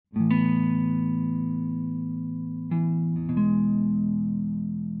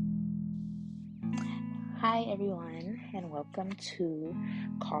Hi, everyone, and welcome to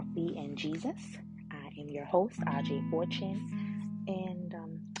Coffee and Jesus. I am your host, AJ Fortune, and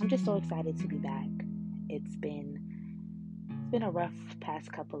I'm just so excited to be back. It's been a rough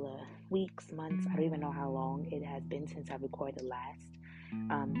past couple of weeks, months. I don't even know how long it has been since I recorded last.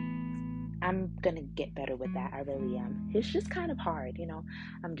 I'm gonna get better with that. I really am. It's just kind of hard,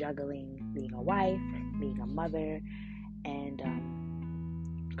 I'm juggling being a wife, being a mother, and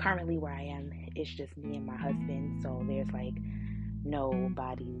currently where I am, it's just me and my husband. So there's like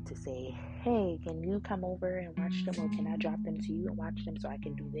nobody to say, hey, can you come over and watch them, or can I drop them to you and watch them so I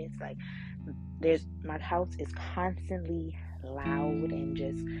can do this? Like, my house is constantly loud and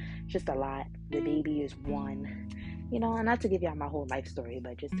just a lot. The baby is one, and not to give y'all my whole life story,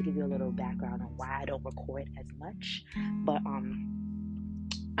 but just to give you a little background on why I don't record as much. But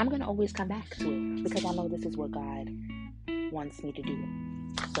I'm gonna always come back to it because I know this is what God wants me to do.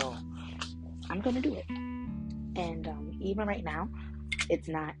 So I'm gonna do it. And even right now, it's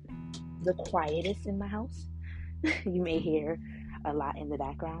not the quietest in my house. You may hear a lot in the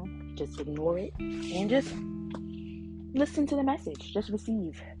background. Just ignore it and just listen to the message. Just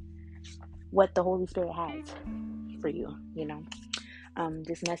receive what the Holy Spirit has for you,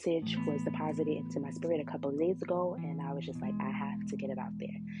 This message was deposited into my spirit a couple of days ago, and I was just like, I have to get it out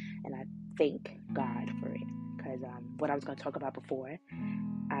there. And I thank God for it, because what I was going to talk about before,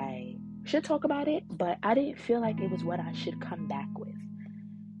 I should talk about it, but I didn't feel like it was what I should come back with.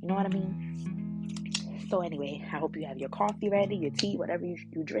 You know what I mean? So anyway, I hope you have your coffee ready, your tea, whatever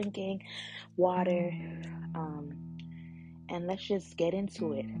you're drinking, water, and let's just get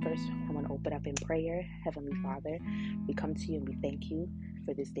into it. First, I want to open up in prayer. Heavenly Father, we come to you and we thank you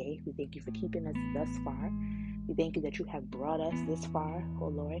for this day. We thank you for keeping us thus far. We thank you that you have brought us this far, oh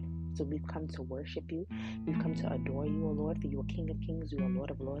Lord. So we've come to worship you. We've come to adore you, oh Lord, for you are King of Kings, you are Lord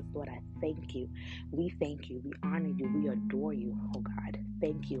of Lords. Lord, I thank you. We thank you. We honor you. We adore you, oh God.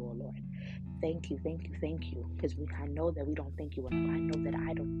 Thank you, oh Lord. Thank you, thank you, thank you. Because I know that we don't thank you enough. I know that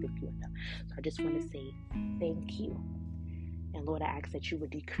I don't thank you enough. So I just want to say thank you. And Lord, I ask that you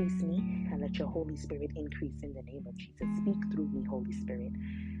would decrease me and let your Holy Spirit increase in the name of Jesus. Speak through me, Holy Spirit.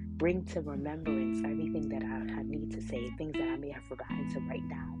 Bring to remembrance everything that I need to say, things that I may have forgotten to write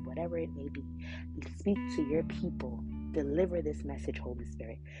down, whatever it may be. Speak to your people. Deliver this message, Holy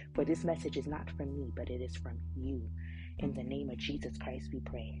Spirit. For this message is not from me, but it is from you. In the name of Jesus Christ we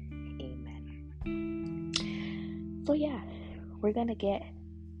pray. Amen. So yeah, we're going to get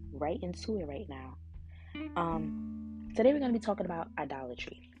right into it right now. Today we're going to be talking about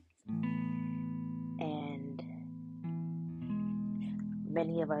idolatry. And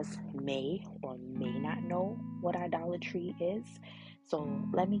many of us may or may not know what idolatry is. So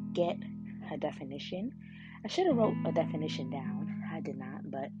let me get a definition. I should have wrote a definition down. I did not,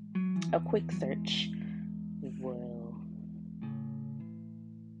 but a quick search will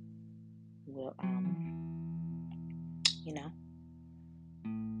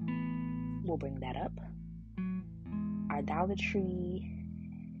we'll bring that up. Idolatry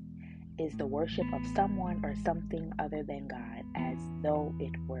is the worship of someone or something other than God, as though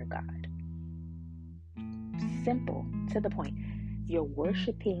it were God. Simple, to the point. You're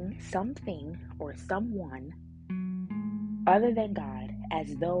worshiping something or someone other than God,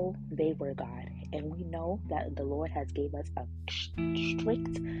 as though they were God. And we know that the Lord has gave us a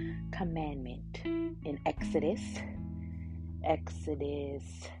strict commandment in Exodus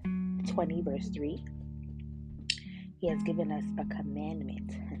 20 verse 3. He has given us a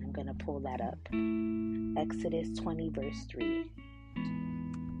commandment, and I'm going to pull that up. Exodus 20 verse 3.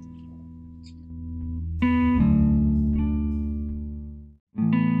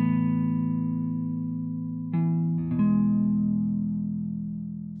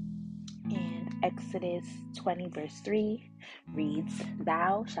 And Exodus 20 verse 3 reads,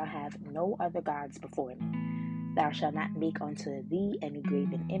 Thou shalt have no other gods before me. Thou shalt not make unto thee any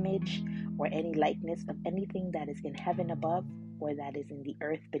graven image, or any likeness of anything that is in heaven above, or that is in the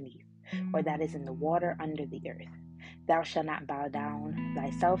earth beneath, or that is in the water under the earth. Thou shalt not bow down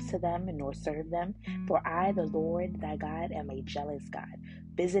thyself to them, nor serve them. For I, the Lord thy God, am a jealous God,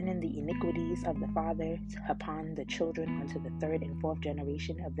 visiting the iniquities of the fathers upon the children unto the third and fourth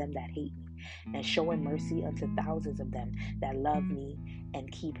generation of them that hate me, and showing mercy unto thousands of them that love me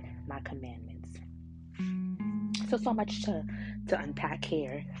and keep my commandments. So much to unpack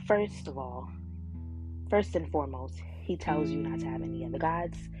here. First and foremost, he tells you not to have any other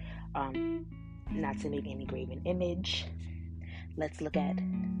gods, not to make any graven image. Let's look at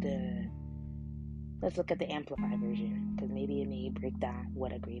the Amplified version, because maybe it may break down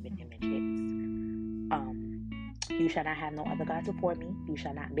what a graven image is. You shall not have no other gods before me. You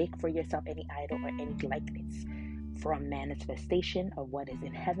shall not make for yourself any idol or any likeness from manifestation of what is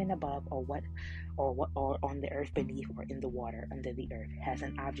in heaven above, or on the earth beneath, or in the water under the earth, has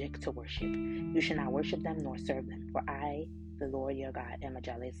an object to worship. You shall not worship them nor serve them. For I, the Lord your God, am a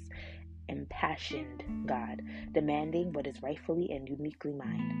jealous, impassioned God, demanding what is rightfully and uniquely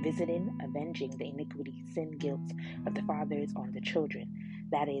mine, visiting, avenging the iniquity, sin, guilt of the fathers on the children.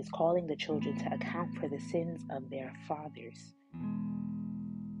 That is, calling the children to account for the sins of their fathers.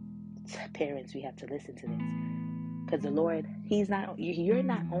 Parents, we have to listen to this, because the Lord, you're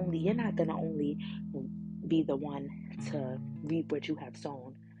not gonna only be the one to reap what you have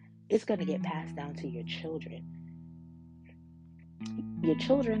sown. It's gonna get passed down to your children. Your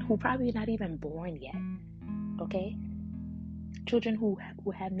children who probably not even born yet. Okay? Children who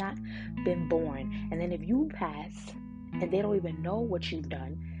have not been born. And then if you pass and they don't even know what you've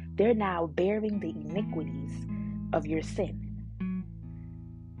done, they're now bearing the iniquities of your sin.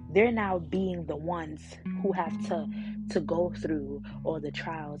 They're now being the ones who have to go through all the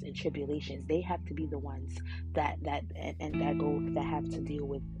trials and tribulations. They have to be the ones that have to deal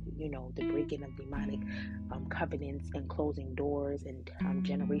with, the breaking of demonic covenants and closing doors and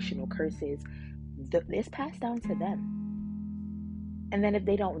generational curses. It's passed down to them. And then if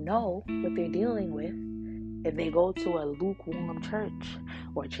they don't know what they're dealing with, if they go to a lukewarm church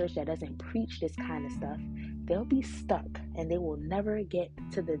or a church that doesn't preach this kind of stuff, they'll be stuck and they will never get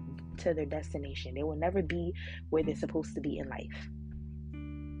to their destination. They will never be where they're supposed to be in life.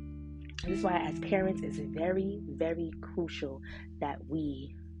 This is why, as parents, it's very, very crucial that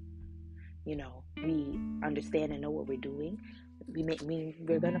we understand and know what we're doing.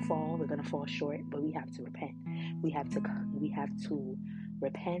 We're gonna fall short, but we have to repent. We have to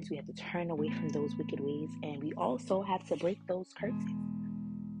repent. We have to turn away from those wicked ways, and we also have to break those curses.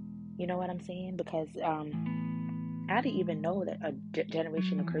 You know what I'm saying? Because I didn't even know that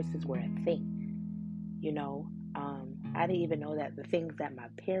generational curses were a thing. I didn't even know that the things that my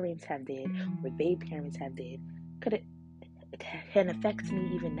parents have did or their parents have did can affect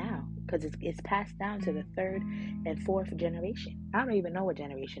me even now, because it's passed down to the third and fourth generation. I don't even know what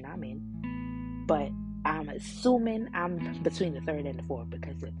generation I'm in, but I'm assuming I'm between the third and the fourth,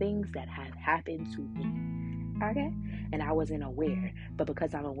 because the things that have happened to me, okay, and I wasn't aware, but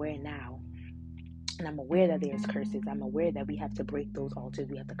because I'm aware now, and I'm aware that there's curses, I'm aware that we have to break those altars,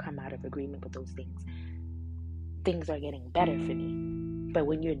 we have to come out of agreement with those things. Things are getting better for me. But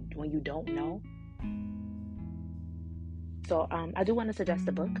when you don't know, so I do want to suggest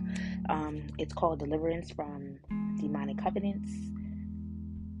a book. It's called Deliverance from Demonic Covenants.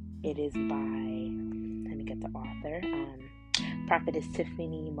 It is by, let me get the author, Prophetess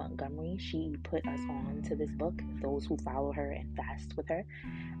Tiffany Montgomery. She put us on to this book, those who follow her and fast with her.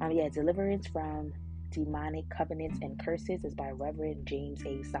 Deliverance from Demonic Covenants and Curses is by Reverend James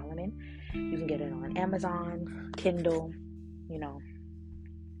A. Solomon. You can get it on Amazon, Kindle.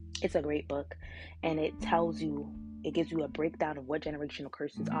 It's a great book, and it gives you a breakdown of what generational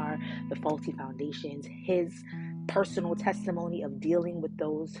curses are, the faulty foundations, his personal testimony of dealing with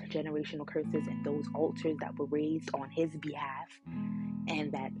those generational curses and those altars that were raised on his behalf,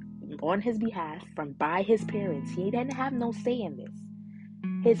 and that on his behalf by his parents. He didn't have no say in this.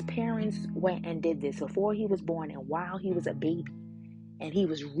 His parents went and did this before he was born and while he was a baby, and he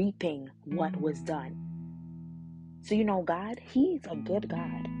was reaping what was done. So God, he's a good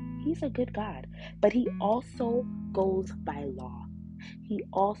God. He's a good God, but he also goes by law. He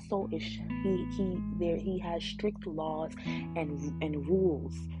also is he has strict laws and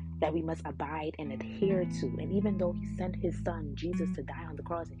rules that we must abide and adhere to. And even though he sent his son Jesus to die on the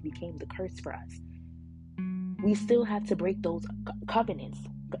cross and he became the curse for us, we still have to break those covenants.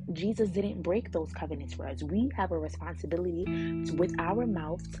 Jesus didn't break those covenants for us. We have a responsibility with our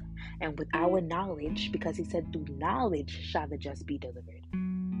mouths and with our knowledge, because he said, through knowledge shall the just be delivered.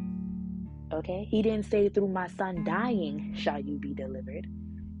 Okay? He didn't say, through my son dying shall you be delivered.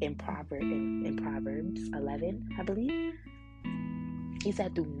 In Proverbs 11, I believe. He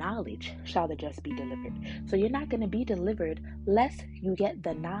said, through knowledge shall the just be delivered. So you're not going to be delivered unless you get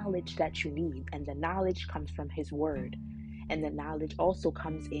the knowledge that you need. And the knowledge comes from his word. And the knowledge also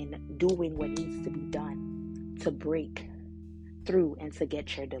comes in doing what needs to be done to break through and to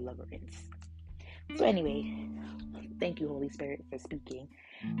get your deliverance. So anyway, thank you, Holy Spirit, for speaking.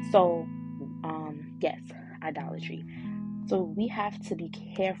 So, yes, idolatry. So we have to be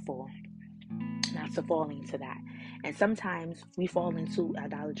careful not to fall into that. And sometimes we fall into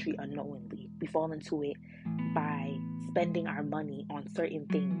idolatry unknowingly. We fall into it by spending our money on certain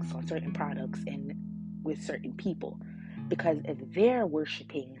things, on certain products, and with certain people. Because if they're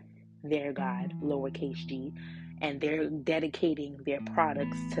worshiping their God, lowercase g, and they're dedicating their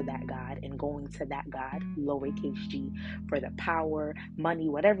products to that God and going to that God, lowercase g, for the power, money,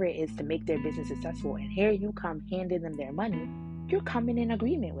 whatever it is to make their business successful. And here you come handing them their money. You're coming in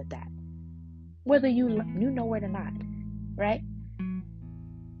agreement with that, whether you know it or not, right?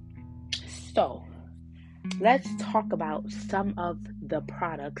 So let's talk about some of the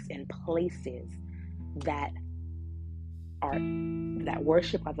products and places that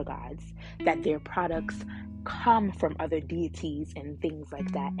worship other gods, that their products come from other deities and things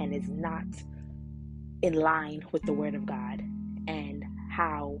like that, and is not in line with the word of God, and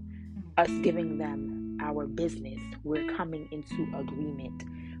how us giving them our business, we're coming into agreement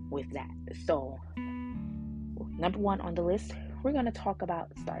with that. So number one on the list, we're going to talk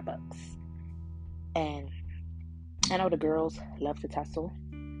about Starbucks. And I know the girls love to tussle,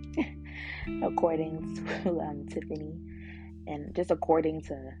 according to Tiffany, and just according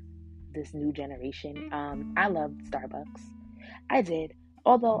to this new generation. I loved Starbucks. I did.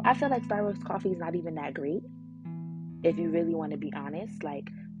 Although I feel like Starbucks coffee is not even that great. If you really want to be honest, like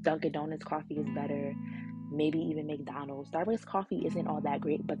Dunkin' Donuts coffee is better. Maybe even McDonald's. Starbucks coffee isn't all that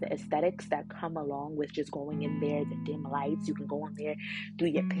great, but the aesthetics that come along with just going in there, the dim lights, you can go in there, do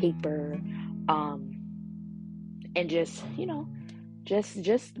your paper, and just,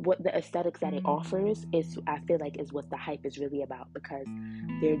 just what the aesthetics that it offers is, I feel like, is what the hype is really about, because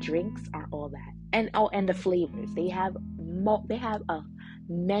their drinks are all that. And the flavors. They have a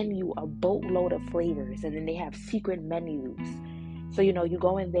menu, a boatload of flavors, and then they have secret menus. So, you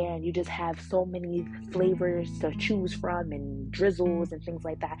go in there and you just have so many flavors to choose from and drizzles and things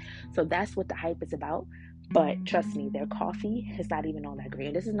like that. So that's what the hype is about. But trust me, their coffee is not even all that great.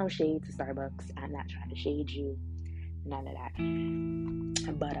 And this is no shade to Starbucks. I'm not trying to shade you. None of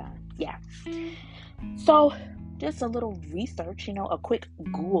that. But, yeah. So just a little research, a quick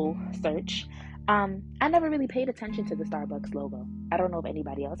Google search. I never really paid attention to the Starbucks logo. I don't know if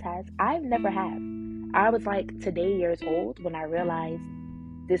anybody else has. I've never have. I was like today years old when I realized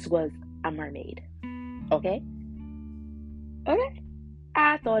this was a mermaid. Okay?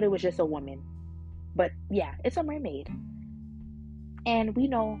 I thought it was just a woman. But yeah, it's a mermaid. And we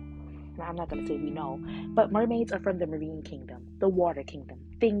know, I'm not going to say we know, but mermaids are from the marine kingdom, the water kingdom,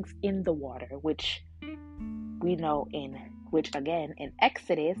 things in the water, which we know which again, in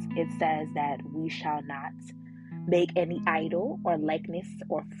Exodus, it says that we shall not make any idol or likeness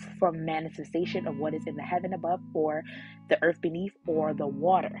or from manifestation of what is in the heaven above or the earth beneath or the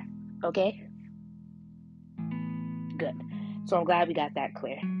water. Okay? Good. So I'm glad we got that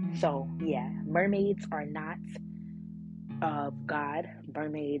clear. So yeah, mermaids are not of God.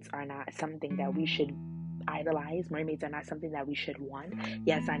 Mermaids are not something that we should idolize. Mermaids are not something that we should want.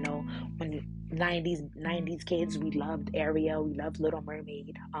 Yes, I know when 90s kids, we loved Ariel, we loved Little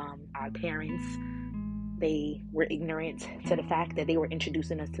Mermaid. Our parents, they were ignorant to the fact that they were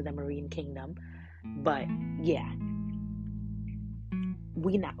introducing us to the marine kingdom. But yeah,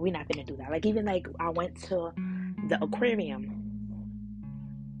 we're not gonna do that. Like, even like I went to the aquarium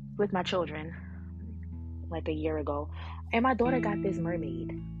with my children like a year ago, and my daughter got this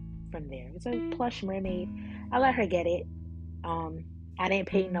mermaid from there. It's a plush mermaid. I let her get it. I didn't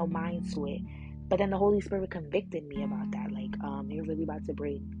pay no mind to it. But then the Holy Spirit convicted me about that. Like, you're really about to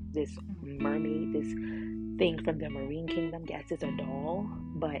bring this mermaid, this thing from the marine kingdom. Yes, it's a doll,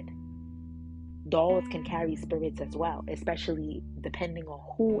 but dolls can carry spirits as well, especially depending on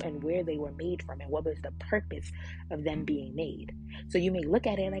who and where they were made from and what was the purpose of them being made. So you may look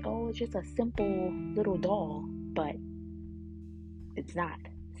at it like, oh, it's just a simple little doll, but it's not.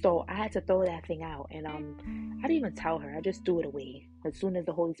 So I had to throw that thing out, and I didn't even tell her. I just threw it away. As soon as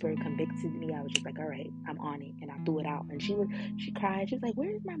the Holy Spirit convicted me, I was just like, all right, I'm on it, and I threw it out. And she cried. She was like,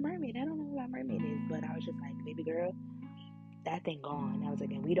 where's my mermaid? I don't know where my mermaid is. But I was just like, baby girl, that thing gone. I was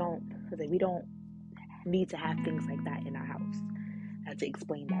like, and we don't need to have things like that in our house. I had to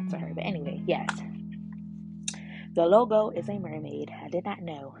explain that to her. But anyway, yes, the logo is a mermaid. I did not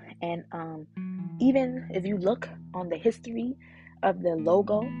know. And even if you look on the history of the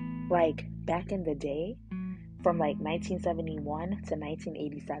logo, like back in the day, from like 1971 to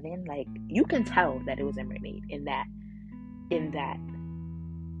 1987, like you can tell that it was a mermaid in that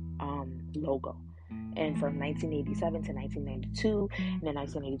logo. And from 1987 to 1992, and then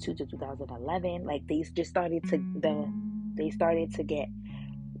 1982 to 2011, like they started to get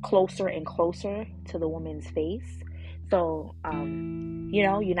closer and closer to the woman's face. So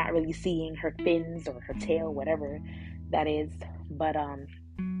you're not really seeing her fins or her tail, whatever that is. But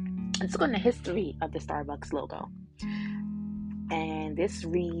let's go in the history of the Starbucks logo. And this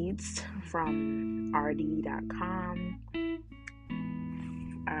reads from rd.com.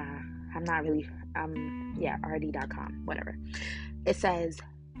 I'm not really, rd.com, whatever. It says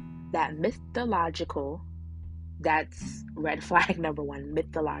that mythological, that's red flag number one,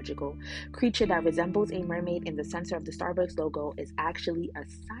 mythological creature that resembles a mermaid in the center of the Starbucks logo is actually a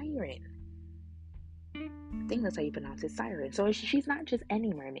siren. I think that's how you pronounce it, siren. So she's not just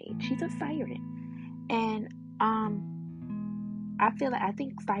any mermaid, she's a siren. And I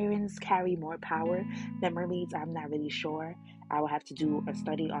think sirens carry more power than mermaids. I'm not really sure. I will have to do a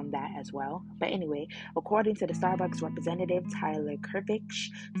study on that as well. But anyway, according to the Starbucks representative Tyler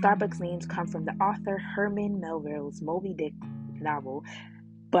Kirvich, Starbucks names come from the author Herman Melville's Moby Dick novel,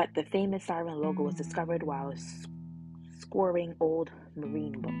 but the famous siren logo was discovered while scouring old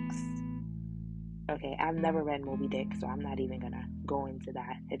marine books. Okay, I've never read Moby Dick, so I'm not even gonna go into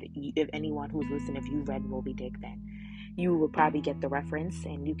that. If anyone who's listening, if you've read Moby Dick, then you will probably get the reference,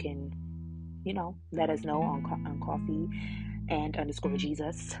 and you can, let us know on coffee and _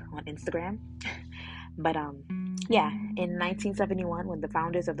 Jesus on Instagram. But in 1971, when the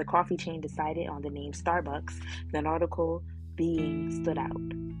founders of the coffee chain decided on the name Starbucks, the nautical being stood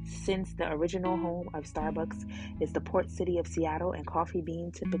out. Since the original home of Starbucks is the port city of Seattle, and coffee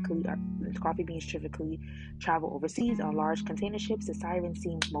beans typically travel overseas on large container ships, the siren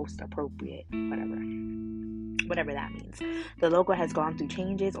seems most appropriate. Whatever that means. The logo has gone through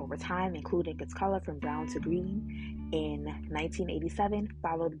changes over time, including its color from brown to green in 1987,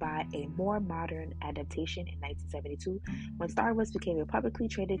 followed by a more modern adaptation in 1972 when Starbucks became a publicly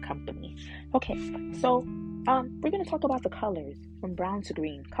traded company. Okay, so we're going to talk about the colors from brown to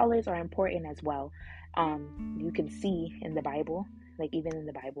green. Colors are important as well. You can see in the Bible, like even in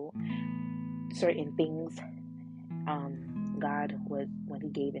the Bible, certain things God was, when he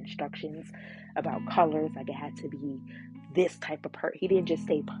gave instructions about colors, like it had to be this type of he didn't just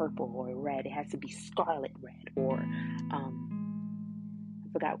say purple or red, it has to be scarlet red, or I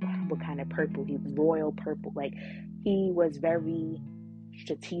forgot what kind of purple, royal purple. Like, he was very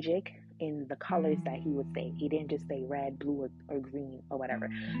strategic in the colors that he would say. He didn't just say red, blue, or green or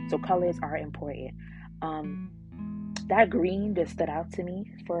whatever. So colors are important. That green just stood out to me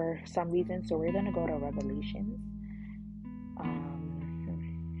for some reason, so we're gonna go to Revelations.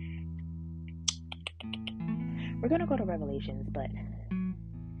 We're gonna go to Revelations, but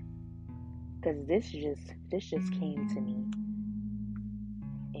because this just came to me,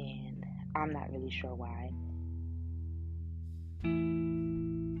 and I'm not really sure why.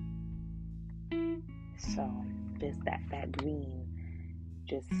 So that green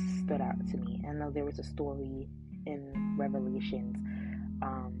just stood out to me. I know there was a story in Revelations,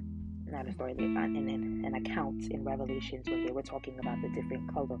 not a story, an account in Revelations when they were talking about the different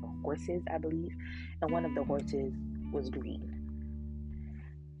color horses, I believe, and one of the horses was green.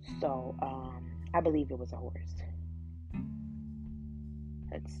 So I believe it was a horse.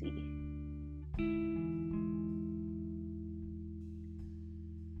 Let's see.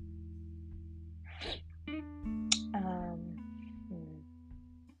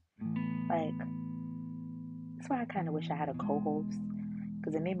 Like, that's why I kind of wish I had a co-host,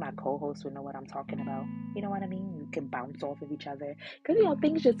 because it made my co-host would know what I'm talking about. You know what I mean? You can bounce off of each other, because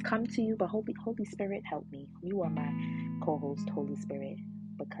things just come to you. But Holy Spirit, help me. You are my co-host, Holy Spirit,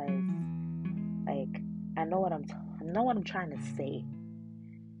 because like I know what I'm trying to say.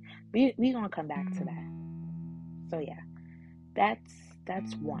 We gonna come back to that. So yeah,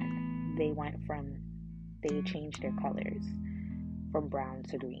 that's one. They changed their colors from brown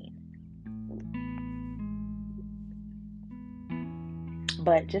to green.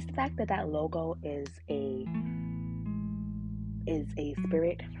 But just the fact that logo is a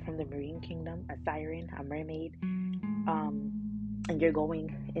spirit from the marine kingdom, a siren, a mermaid, and you're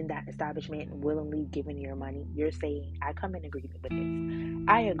going in that establishment willingly giving your money, you're saying, I come in agreement with this.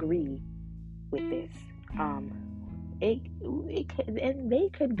 I agree with this. It could, and they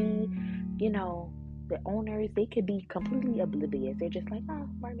could be, the owners, they could be completely oblivious. They're just like, oh,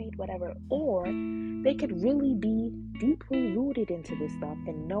 mermaid, whatever. Or they could really be deeply rooted into this stuff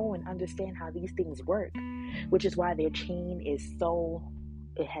and know and understand how these things work, which is why their chain is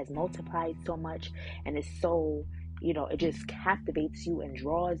it has multiplied so much, and it's so, it just captivates you and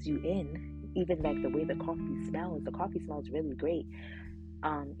draws you in. Even like the way the coffee smells really great.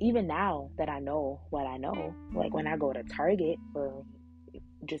 Even now that I know what I know, like when I go to Target or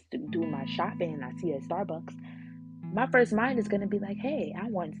just to do my shopping and I see a Starbucks, my first mind is going to be like, hey, I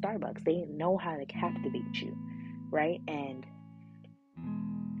want Starbucks. They know how to captivate you, right? And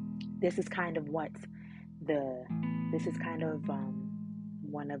this is kind of one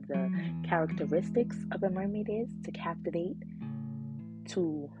of the characteristics of a mermaid, is to captivate,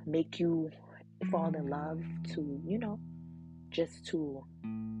 to make you fall in love, to just to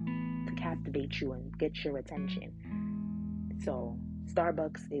captivate you and get your attention. So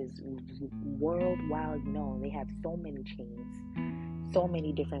Starbucks is worldwide known. They have so many chains, so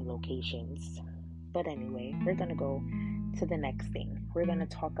many different locations. But anyway, we're going to go to the next thing. We're going to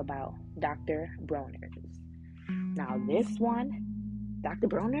talk about Dr. Bronner's. Now this one, Dr.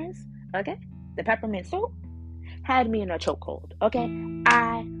 Bronner's, okay, the peppermint soap, had me in a chokehold, okay?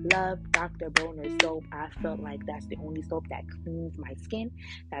 I love Dr. Bronner's soap. I felt like that's the only soap that cleans my skin,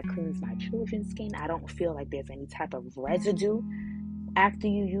 that cleans my children's skin. I don't feel like there's any type of residue after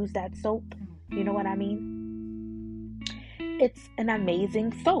you use that soap. You know what I mean? It's an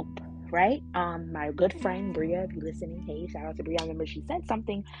amazing soap, right? My good friend Bria, if you're listening, hey, shout out to Bria. I remember she said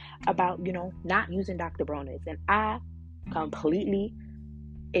something about, not using Dr. Bronner's, and I completely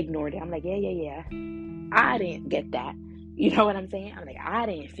ignored it. I'm like, yeah. I didn't get that. You know what I'm saying? I'm like, I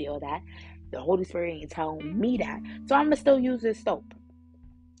didn't feel that. The Holy Spirit ain't telling me that. So I'm going to still use this soap.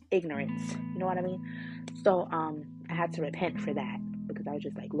 Ignorance. You know what I mean? So I had to repent for that because I was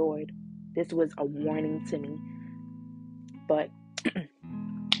just like, Lord, this was a warning to me. But,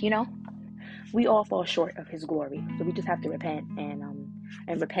 we all fall short of his glory. So we just have to repent.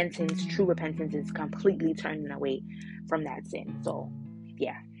 And repentance, true repentance, is completely turning away from that sin. So,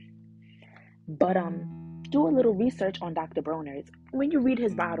 yeah. But do a little research on Dr. Bronner's. When you read the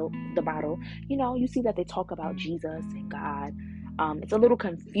bottle, you see that they talk about Jesus and God. It's a little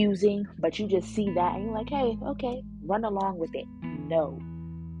confusing, but you just see that and you're like, hey, okay, run along with it. No,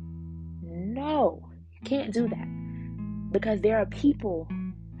 you can't do that, because there are people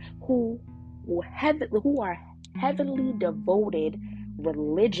who are heavenly devoted,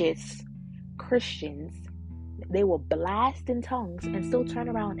 religious Christians. They will blast in tongues and still turn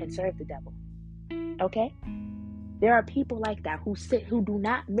around and serve the devil. Okay? There are people like that who do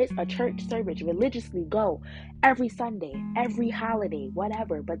not miss a church service, religiously go every Sunday, every holiday,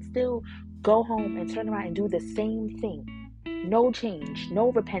 whatever, but still go home and turn around and do the same thing. No change,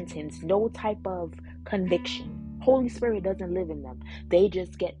 no repentance, no type of conviction. Holy Spirit doesn't live in them. They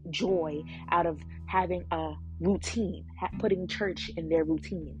just get joy out of having a routine, putting church in their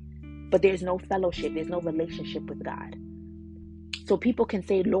routine. But there's no fellowship, there's no relationship with God. So people can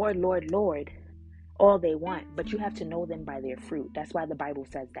say, Lord, Lord, Lord, all they want, but you have to know them by their fruit. That's why the Bible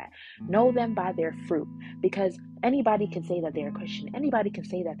says that. Know them by their fruit, because anybody can say that they're a Christian. Anybody can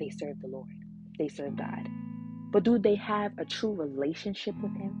say that they serve the Lord. They serve God. But do they have a true relationship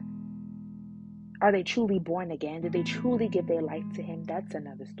with him? Are they truly born again? Did they truly give their life to him? That's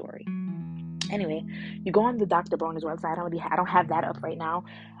another story. Anyway, you go on the Dr. Bronner's website. I don't have that up right now.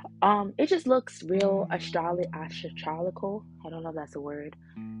 It just looks real astrological. I don't know if that's a word.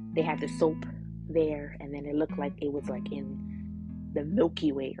 They have the soap there, and then it looked like it was like in the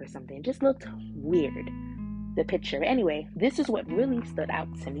Milky Way or something. It just looked weird, the picture. Anyway, this is what really stood out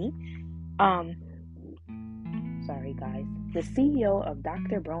to me. Sorry guys. The CEO of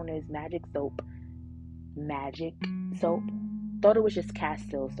Dr. Bronner's magic soap, thought it was just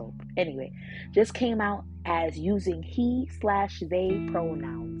Castile soap. Anyway, just came out as using he/they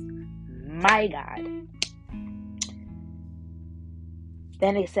pronouns. My God.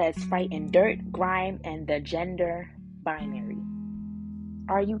 Then it says fighting dirt, grime, and the gender binary.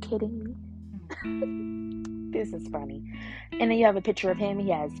 Are you kidding me? This is funny. And then you have a picture of him. He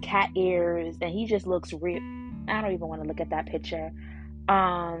has cat ears, and he just looks real. I don't even want to look at that picture.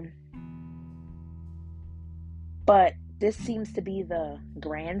 But this seems to be the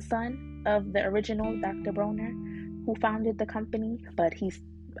grandson of the original Dr. Bronner, who founded the company, but he's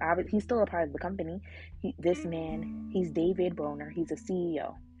still a part of the company. This man, he's David Bronner. He's a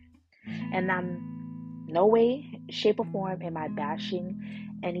CEO. And no way, shape, or form am I bashing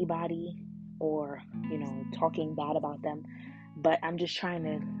anybody or, talking bad about them. But I'm just trying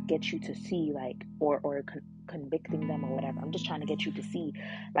to get you to see, like, or convicting them or whatever. I'm just trying to get you to see,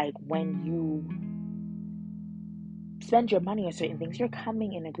 like, when you spend your money on certain things, you're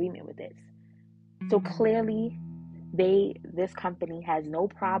coming in agreement with this. So clearly, this company has no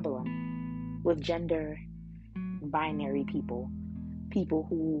problem with gender binary people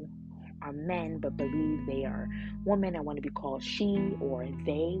who are men but believe they are women and want to be called she or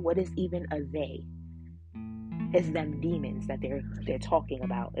they. What is even a they? It's them demons that they're talking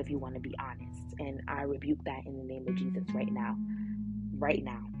about, if you want to be honest. And I rebuke that in the name of Jesus right now.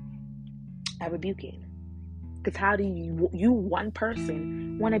 I rebuke it. Because how do you one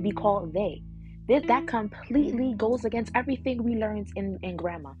person want to be called they? That completely goes against everything we learned in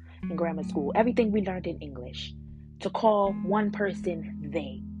grammar school, everything we learned in English. To call one person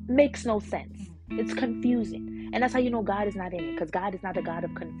they makes no sense. It's confusing. And that's how you know God is not in it, because God is not a God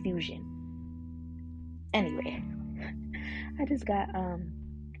of confusion. Anyway, I just got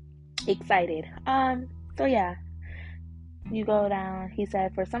excited. So yeah, you go down. He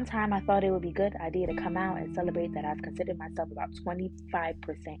said, for some time I thought it would be a good idea to come out and celebrate that I've considered myself about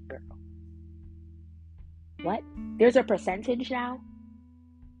 25% girl. What? There's a percentage now?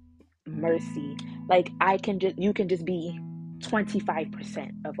 Mercy. Like you can just be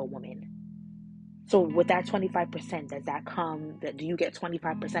 25% of a woman. So with that 25%, does that come that do you get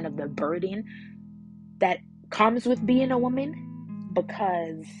 25% of the burden that comes with being a woman?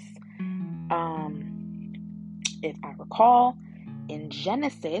 Because if I recall in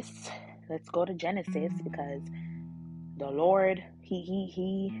Genesis, let's go to Genesis because the Lord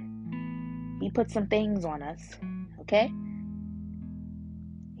he put some things on us, okay?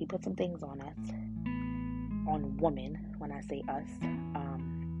 He put some things on us, on women. When I say us,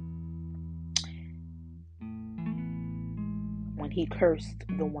 when he cursed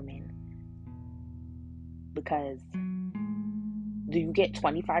the woman, because do you get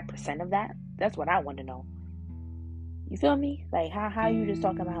 25% of that? That's what I want to know. You feel me? Like how you just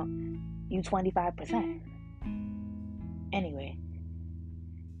talking about you 25%? Anyway.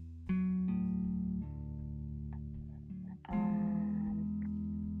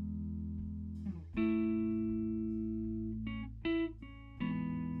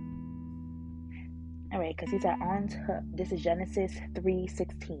 Alright, because he said, this is Genesis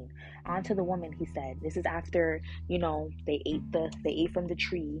 3:16. On to the woman, he said. This is after, they ate from the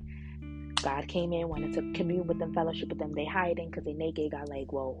tree. God came in, wanted to commune with them, fellowship with them. They hiding because they naked. God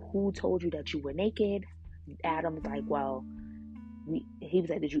like, well, who told you that you were naked? Adam's like, well, he was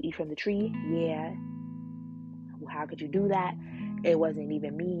like, did you eat from the tree? Yeah. Well, how could you do that? It wasn't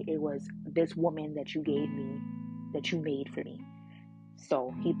even me. It was this woman that you gave me, that you made for me.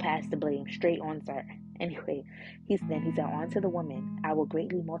 So he passed the blame straight on her. Anyway, he said, on to the woman, I will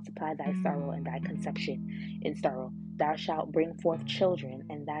greatly multiply thy sorrow and thy conception in sorrow. Thou shalt bring forth children,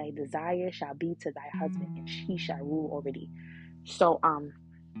 and thy desire shall be to thy husband, and he shall rule over thee. So,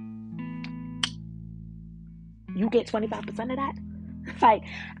 you get 25% of that? Like,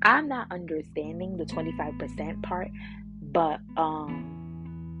 I'm not understanding the 25% part, but,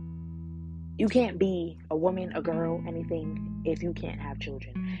 you can't be a woman, a girl, anything if you can't have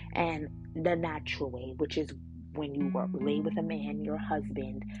children. And the natural way, which is when you lay with a man, your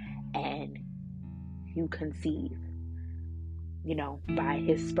husband, and you conceive, by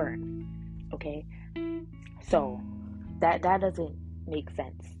his sperm. Okay? So that doesn't make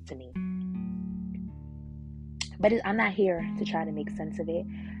sense to me. But I'm not here to try to make sense of it.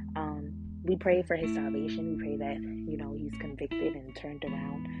 We pray for his salvation. We pray that, he's convicted and turned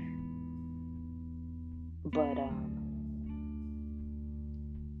around. But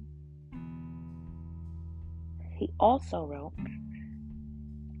he also wrote,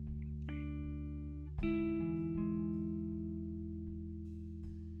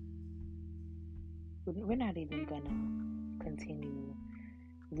 we're not even gonna continue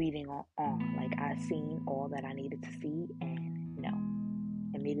reading on. Like, I seen all that I needed to see, and no,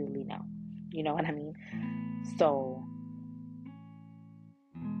 immediately no. You know what I mean? So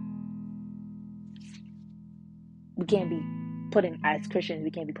we can't be as Christians,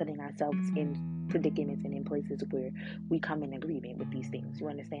 we can't be putting ourselves in predicaments and in places where we come in agreement with these things. You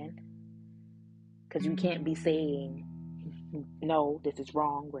understand? Because you can't be saying, no, this is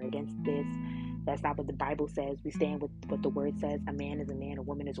wrong, we're against this. That's not what the Bible says. We stand with what the word says. A man is a man, a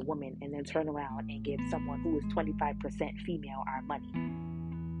woman is a woman, and then turn around and give someone who is 25% female our money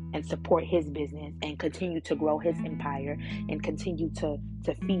and support his business and continue to grow his empire and continue to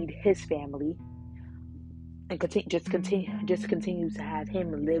feed his family and continue to have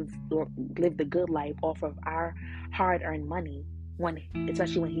him live the good life off of our hard-earned money,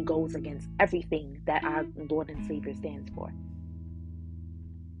 especially when he goes against everything that our Lord and Savior stands for.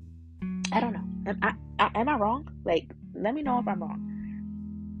 I don't know. Am I wrong? Like, let me know if I'm wrong.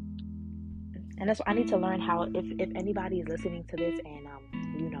 And that's what I need to learn how, if anybody is listening to this and,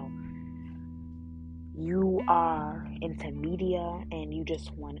 you are into media and you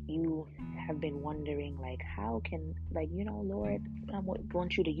have been wondering, like, how can, like, Lord, I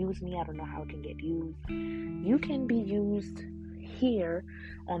want you to use me. I don't know how it can get used. You can be used here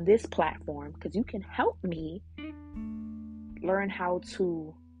on this platform because you can help me learn how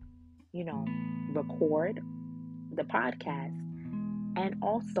to, record the podcast and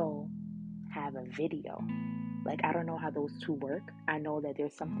also have a video. Like, I don't know how those two work. I know that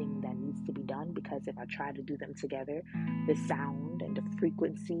there's something that needs to be done because if I try to do them together, the sound and the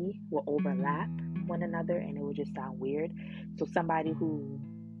frequency will overlap one another and it will just sound weird. So somebody who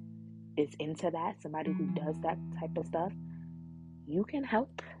is into that, somebody who does that type of stuff, you can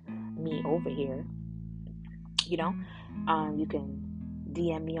help me over here. You can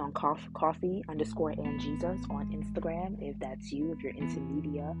DM me on coffee_and Jesus on Instagram if that's you, if you're into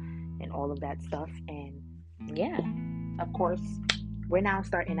media and all of that stuff. And yeah, of course, we're now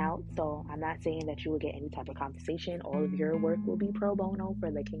starting out, so I'm not saying that you will get any type of compensation. All of your work will be pro bono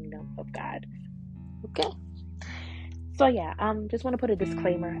for the kingdom of God. Okay. So yeah, just want to put a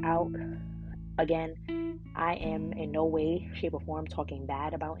disclaimer out. Again, I am in no way, shape, or form talking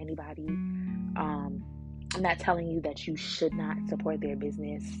bad about anybody. I'm not telling you that you should not support their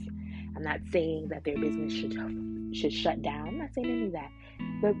business. I'm not saying that their business should shut down. I'm not saying any of that.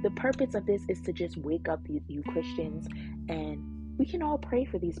 The purpose of this is to just wake up you Christians, and we can all pray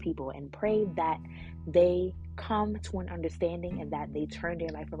for these people and pray that they come to an understanding and that they turn their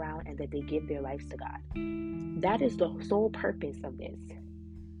life around and that they give their lives to God. That is the sole purpose of this,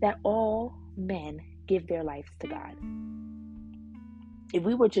 that all men give their lives to God. If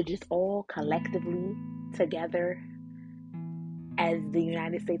we were to just all collectively together as the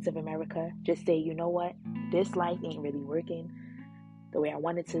United States of America just say, you know what, this life ain't really working the way I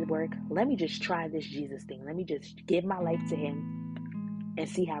want it to work. Let me just try this Jesus thing. Let me just give my life to him and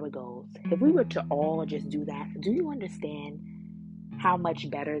see how it goes. If we were to all just do that, do you understand how much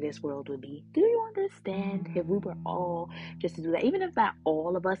better this world would be? Do you understand if we were all just to do that? Even if not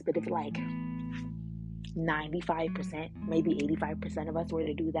all of us, but if like 95%, maybe 85% of us were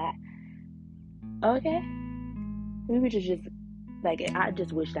to do that, okay? We would just like, I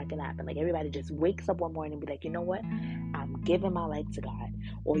just wish that could happen. Like, everybody just wakes up one morning and be like, you know what? I'm giving my life to God.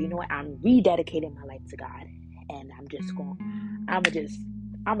 Or you know what? I'm rededicating my life to God. And I'm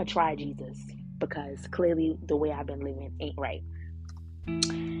gonna try Jesus, because clearly the way I've been living ain't right.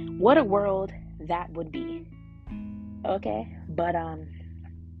 What a world that would be. Okay? But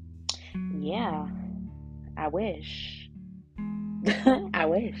yeah, I wish. I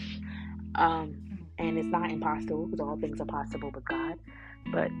wish. And it's not impossible, because all things are possible with God.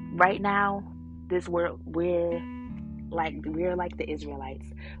 But right now, this world, we're like the Israelites.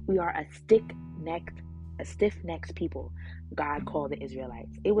 We are a stiff-necked people. God called the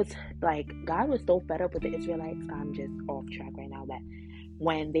Israelites. It was like God was so fed up with the Israelites. I'm just off track right now. That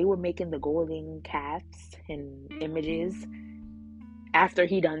when they were making the golden calves and images, after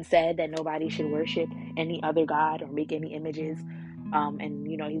he done said that nobody should worship any other god or make any images, and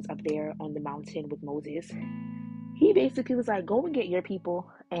you know, he's up there on the mountain with Moses, he basically was like, go and get your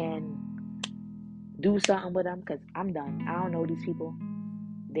people and do something with them, because I'm done. I don't know these people.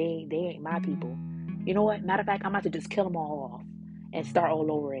 They ain't my people. You know what? Matter of fact, I'm about to just kill them all off and start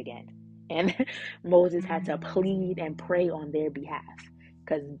all over again. And Moses had to plead and pray on their behalf,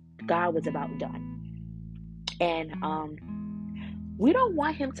 because God was about done. And we don't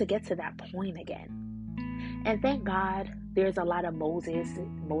want him to get to that point again. And thank God there's a lot of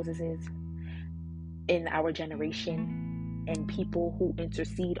Moseses in our generation, and people who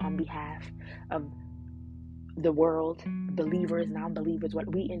intercede on behalf of the world, believers, non-believers.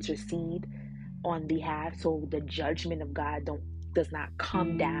 What we intercede on behalf, so the judgment of God does not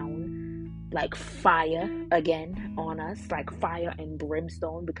come down like fire again on us, like fire and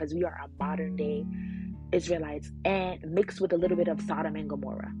brimstone, because we are a modern day Israelites, and mixed with a little bit of Sodom and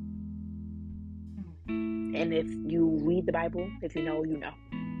Gomorrah. And if you read the Bible, if you know, you know.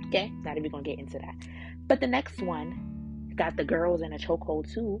 Okay, not even gonna get into that. But the next one got the girls in a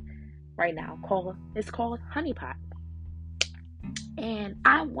chokehold too right now. It's called honeypot. And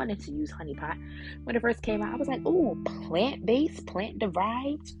I wanted to use honeypot when it first came out. I was like, ooh, plant-based,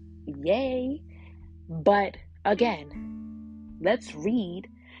 plant-derived, yay. But again, let's read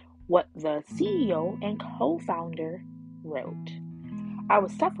what the CEO and co-founder wrote. I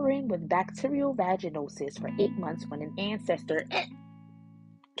was suffering with bacterial vaginosis for 8 months when an ancestor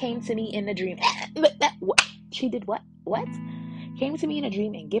came to me in a dream. She did what? What? Came to me in a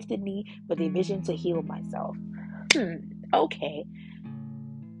dream and gifted me with a vision to heal myself. Okay.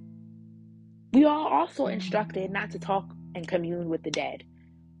 We are also instructed not to talk and commune with the dead,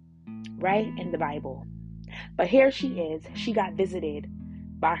 right? In the Bible. But here she is. She got visited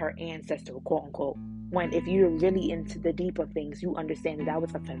by her ancestor, quote unquote. When, if you're really into the deep of things, you understand that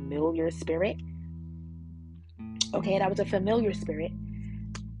was a familiar spirit. Okay, that was a familiar spirit.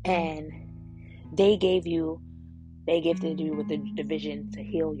 And they gifted you with the vision to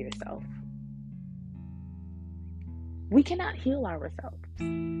heal yourself. We cannot heal ourselves.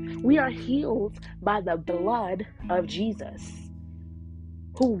 We are healed by the blood of Jesus,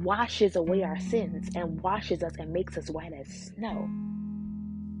 who washes away our sins and washes us and makes us white as snow.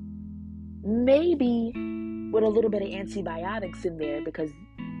 Maybe with a little bit of antibiotics in there, because,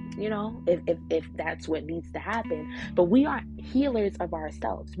 you know, if that's what needs to happen. But we aren't healers of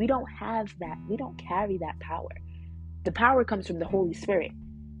ourselves. We don't have that. We don't carry that power. The power comes from the Holy Spirit,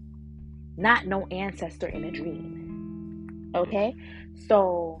 not no ancestor in a dream. Okay?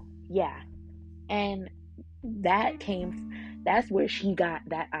 So, yeah. And that's where she got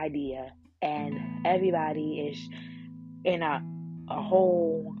that idea. And everybody is in a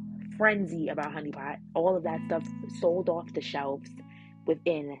whole frenzy about honeypot. All of that stuff sold off the shelves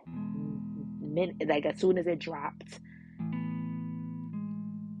within like as soon as it dropped.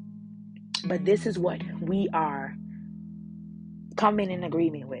 But this is what we are coming in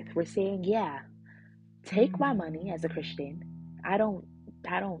agreement with. We're saying, yeah, take my money as a Christian. I don't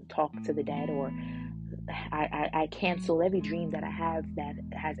talk to the dead, or I cancel every dream that I have that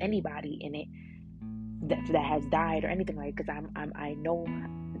has anybody in it that has died or anything like, because I know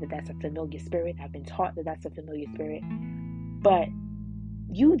that that's a familiar spirit. I've been taught that that's a familiar spirit. But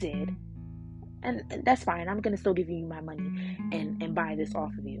you did, and that's fine. I'm gonna still give you my money and buy this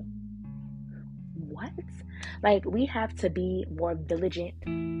off of you. What? Like, we have to be more vigilant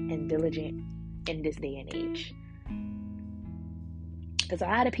and diligent in this day and age, because a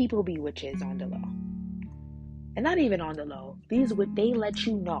lot of people be witches on the low, and not even on the low. They let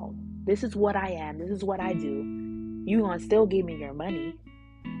you know, this is what I am, this is what I do. You gonna still give me your money?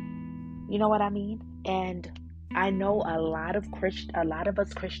 You know what I mean? And I know a lot of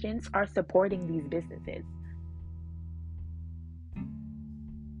us Christians are supporting these businesses.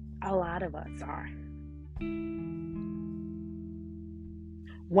 A lot of us are.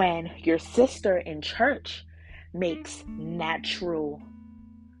 When your sister in church makes natural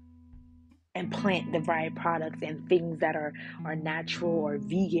and plant the right products and things that are natural or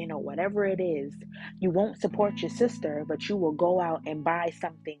vegan or whatever it is, you won't support your sister, but you will go out and buy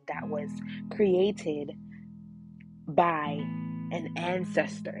something that was created by an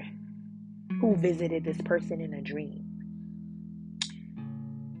ancestor who visited this person in a dream.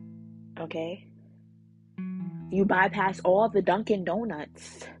 Okay? You bypass all the Dunkin'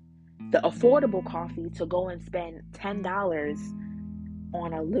 Donuts, the affordable coffee, to go and spend $10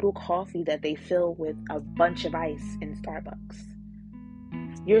 on a little coffee that they fill with a bunch of ice in Starbucks.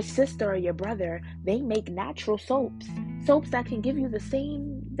 Your sister or your brother, they make natural soaps that can give you the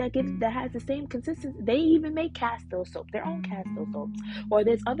same, that has the same consistency. They even make Castile soap, their own Castile soaps, or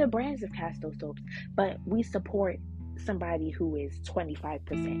there's other brands of Castile soaps. But we support somebody who is 25%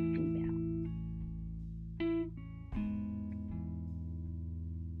 female.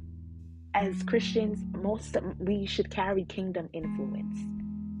 As Christians, we should carry kingdom influence,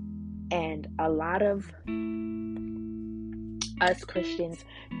 and a lot of us Christians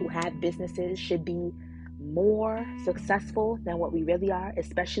who have businesses should be more successful than what we really are,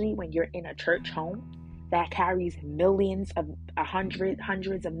 especially when you're in a church home that carries millions of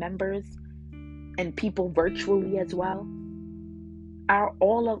hundreds of members and people virtually as well.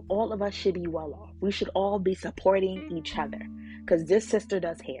 All of us should be well off. We should all be supporting each other, because this sister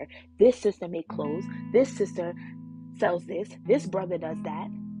does hair, this sister make clothes, this sister sells this brother does that,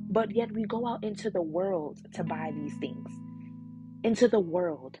 but yet we go out into the world to buy these things. Into the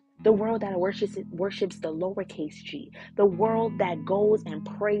world that worships the lowercase g, the world that goes and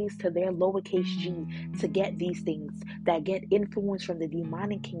prays to their lowercase g to get these things, that get influence from the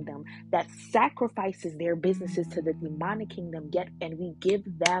demonic kingdom, that sacrifices their businesses to the demonic kingdom, and we give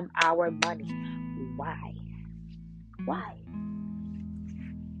them our money. Why?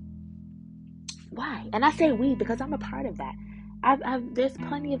 And I say we because I'm a part of that. There's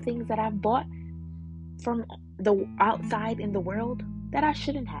plenty of things that I've bought from the outside in the world that I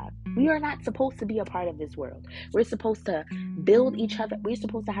shouldn't have. We are not supposed to be a part of this world. We're supposed to build each other. We're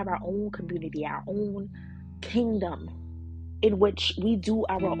supposed to have our own community, our own kingdom, in which we do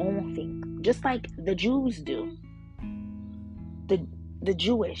our own thing, just like the Jews do. The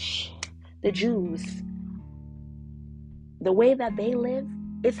Jews, the way that they live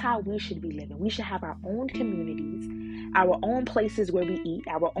is how we should be living. We should have our own communities, our own places where we eat,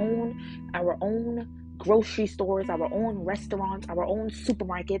 our own grocery stores, our own restaurants, our own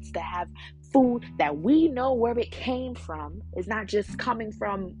supermarkets that have food that we know where it came from. It's not just coming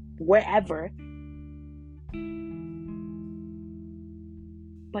from wherever.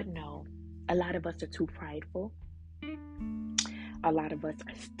 But no, a lot of us are too prideful. A lot of us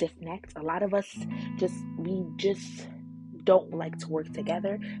are stiff-necked. A lot of us we just don't like to work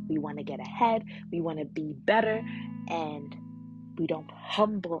together. We want to get ahead. We want to be better, and we don't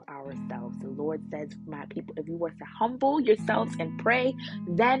humble ourselves. The Lord says, my people, if you were to humble yourselves and pray,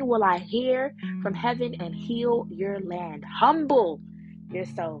 then will I hear from heaven and heal your land. Humble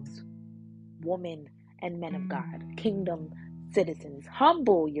yourselves, women and men of God, kingdom citizens.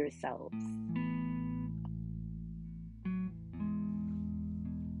 Humble yourselves.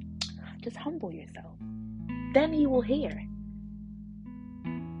 Just humble yourself. then he will hear.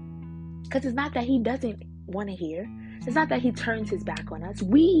 Because it's not that he doesn't want to hear. It's not that he turns his back on us.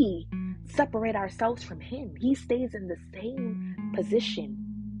 We separate ourselves from him. He stays in the same position.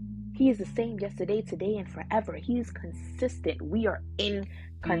 He is the same yesterday, today, and forever. He is consistent. We are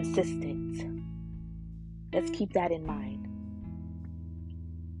inconsistent. Let's keep that in mind.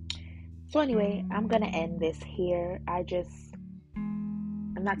 So anyway, I'm going to end this here. I'm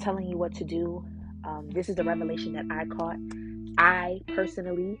not telling you what to do. This is the revelation that I caught. I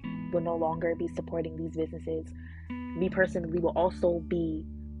personally will no longer be supporting these businesses. Me personally will also be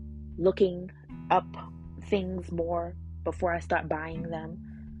looking up things more before I start buying them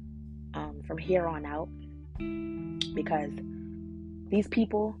from here on out, because these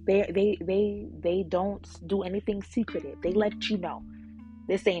people, they don't do anything secretive. They let you know.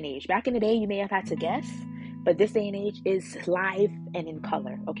 This day and age. Back in the day, you may have had to guess, but this day and age is live and in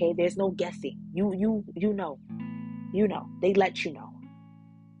color. Okay, there's no guessing. You know. You know. They let you know.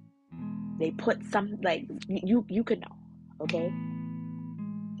 They put some, like, you could know. Okay.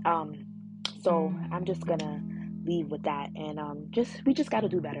 So I'm just gonna leave with that, and we just got to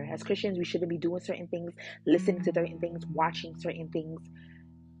do better as Christians. We shouldn't be doing certain things, listening to certain things, watching certain things,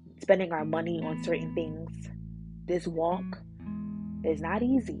 spending our money on certain things. This walk is not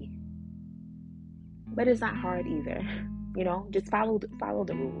easy, but it's not hard either. You know, just follow the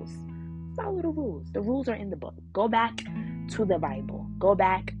rules. Follow the rules. The rules are in the book. Go back to the Bible. Go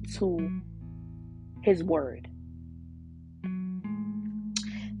back to his word.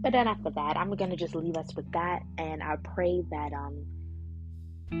 But then after that, I'm going to just leave us with that. And I pray that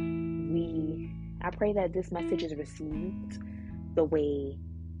this message is received the way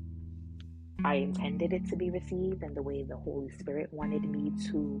I intended it to be received, and the way the Holy Spirit wanted me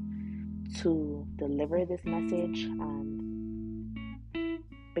to deliver this message.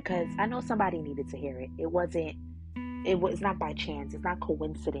 Because I know somebody needed to hear it. It was not by chance. It's not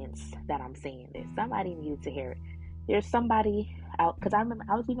coincidence that I'm saying this. Somebody needed to hear it. There's somebody out, because I remember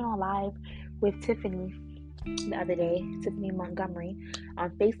I was even on live with Tiffany the other day, Tiffany Montgomery, on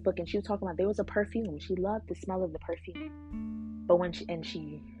Facebook, and she was talking about there was a perfume. She loved the smell of the perfume, but when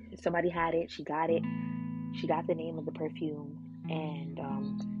somebody had it, she got it. She got the name of the perfume, and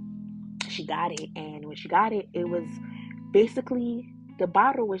she got it. And when she got it, it was basically, the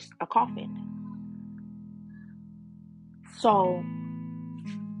bottle was a coffin. So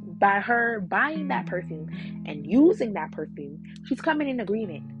by her buying that perfume and using that perfume, she's coming in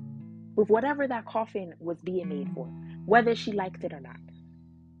agreement with whatever that coffin was being made for, whether she liked it or not.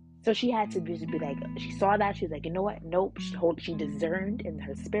 So she had to be like, she saw that, she was like, you know what? Nope. She discerned in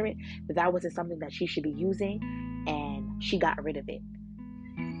her spirit that wasn't something that she should be using, and she got rid of it.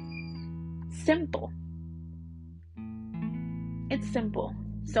 Simple. It's simple.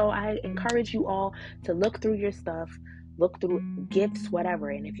 So I encourage you all to look through your stuff, look through gifts,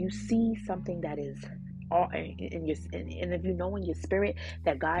 whatever. And if you see something that is and if you know in your spirit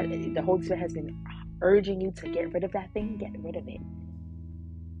that God, the Holy Spirit has been urging you to get rid of that thing, get rid of it.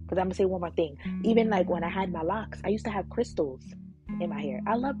 Because I'm going to say one more thing. Even like when I had my locks, I used to have crystals in my hair.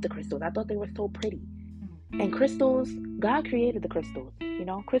 I loved the crystals. I thought they were so pretty. And crystals, God created the crystals. You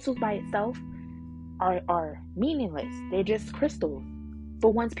know, crystals by itself are meaningless. They're just crystals.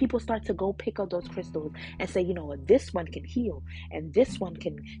 But once people start to go pick up those crystals and say, you know what, this one can heal, and this one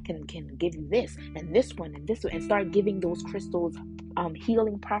can give you this, and this one, and start giving those crystals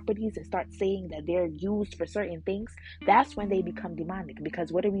healing properties, and start saying that they're used for certain things, that's when they become demonic.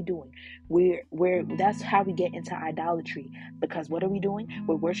 Because what are we doing? That's how we get into idolatry. Because what are we doing?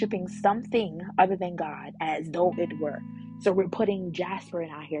 We're worshiping something other than God as though it were. So we're putting jasper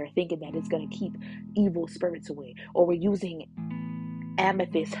in our hair, thinking that it's going to keep evil spirits away, or we're using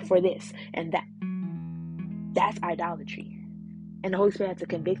amethyst for this and that. That's idolatry. And the Holy Spirit had to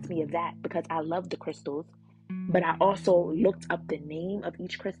convict me of that, because I love the crystals, but I also looked up the name of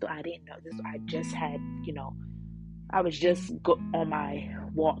each crystal. I didn't know this. I just had, I was just on my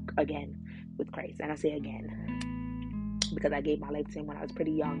walk again with Christ. And I say again, because I gave my life to him when I was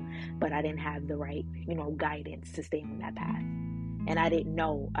pretty young, but I didn't have the right, guidance to stay on that path. And I didn't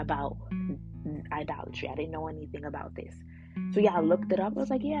know about idolatry. I didn't know anything about this. So yeah, I looked it up. I was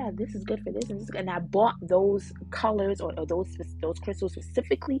like, yeah, this is good for this, and I bought those colors or those crystals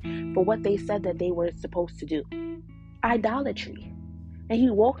specifically for what they said that they were supposed to do. Idolatry. And he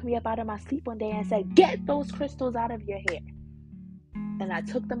woke me up out of my sleep one day and said, get those crystals out of your hair. And I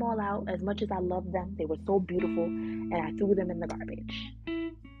took them all out. As much as I loved them, they were so beautiful, and I threw them in the garbage.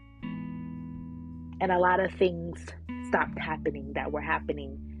 And a lot of things stopped happening that were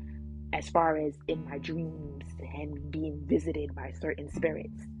happening as far as in my dreams and being visited by certain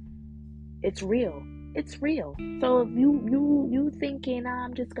spirits. It's real. It's real. So if you thinking,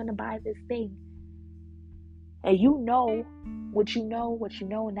 I'm just gonna buy this thing, and what you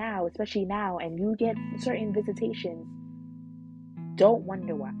know now, especially now, and you get certain visitations, don't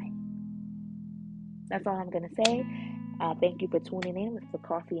wonder why. That's all I'm gonna say. Thank you for tuning in with the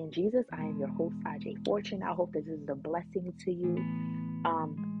Coffee and Jesus. I am your host, IJ Fortune. I hope this is a blessing to you.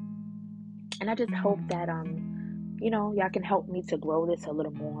 And I just hope that y'all can help me to grow this a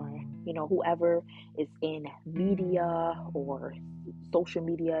little more. Whoever is in media or social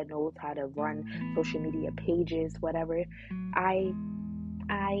media, knows how to run social media pages, whatever. I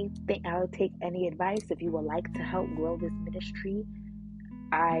think I'll take any advice. If you would like to help grow this ministry,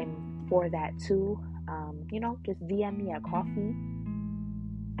 I'm for that too. Just DM me at coffee_and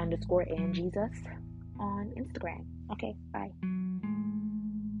Jesus on Instagram. Okay, bye.